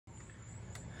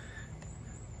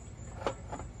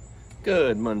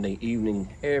Good Monday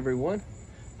evening, everyone.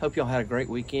 Hope y'all had a great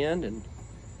weekend and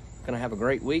gonna have a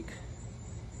great week.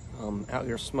 Out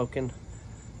here smoking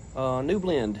a new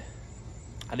blend.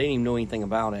 I didn't even know anything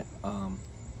about it.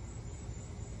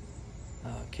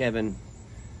 Kevin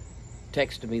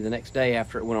texted me the next day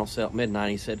after it went on sale at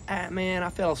midnight. He said, man, I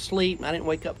fell asleep. I didn't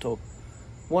wake up till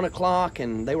 1 o'clock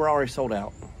and they were already sold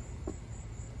out.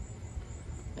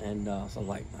 And so I was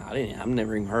like, I've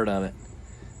never even heard of it.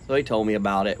 So he told me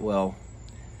about it. Well,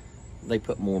 they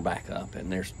put more back up,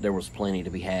 and there was plenty to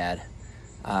be had.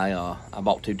 I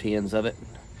bought 2 tins of it.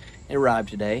 It arrived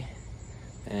today,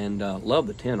 and love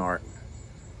the tin art.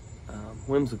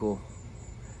 Whimsical,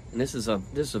 and this is a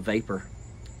vapor.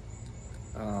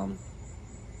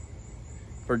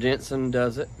 For Jensen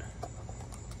does it.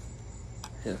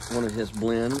 It's one of his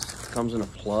blends. Comes in a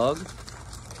plug,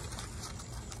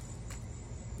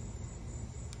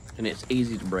 and it's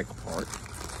easy to break apart.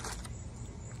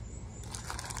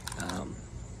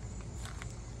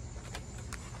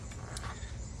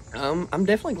 I'm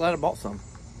definitely glad I bought some.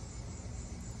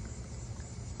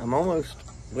 I'm almost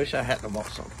wish I hadn't bought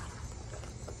some,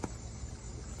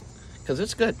 because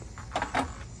it's good.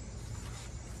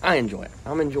 I enjoy it.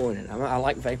 I'm enjoying it. I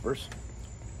like vapors.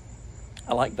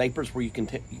 I like vapors where you can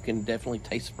definitely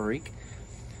taste freak.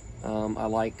 I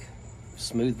like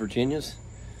smooth Virginias,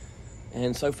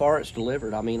 and so far it's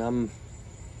delivered. I mean,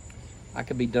 I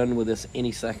could be done with this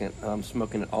any second. I'm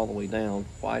smoking it all the way down.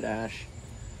 White ash.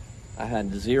 I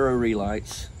had 0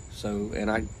 relights,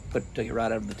 and I took it right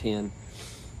out of the tin.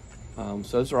 So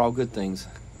those are all good things.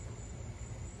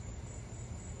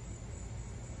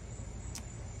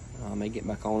 I may get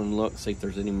back on and look, see if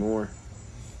there's any more.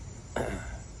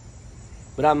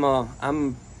 But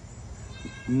I'm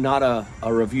not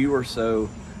a reviewer, so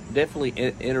definitely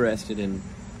interested in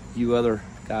you other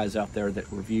guys out there that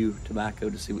review tobacco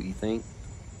to see what you think.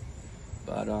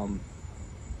 But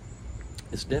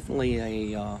it's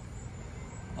definitely a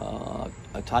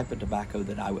type of tobacco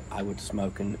that I would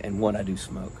smoke, and what I do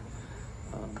smoke.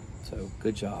 So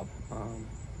good job.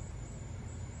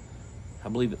 I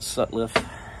believe it's Sutliff.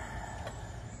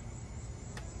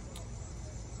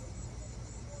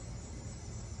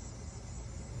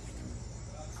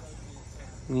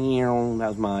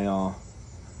 That was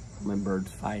my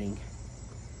birds fighting.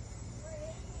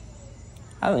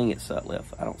 I think it's Sutliff.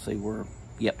 I don't see where.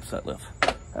 Yep, Sutliff.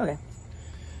 Okay.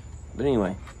 But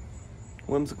anyway,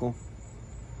 Whimsical.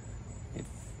 If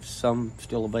some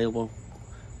still available.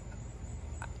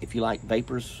 If you like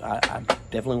vapors, I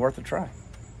definitely worth a try. I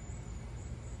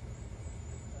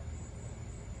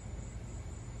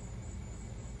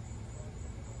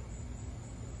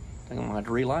think I'm gonna have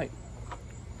to relight.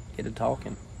 Get it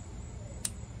talking.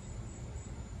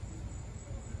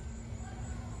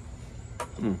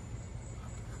 I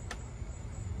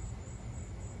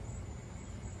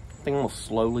think I'm gonna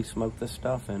slowly smoke this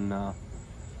stuff, and I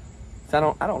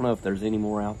don't know if there's any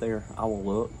more out there. I will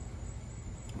look,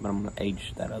 but I'm gonna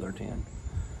age that other tin.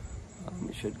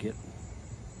 It should get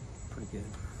pretty good.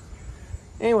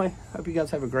 Anyway, hope you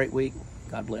guys have a great week.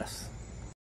 God bless.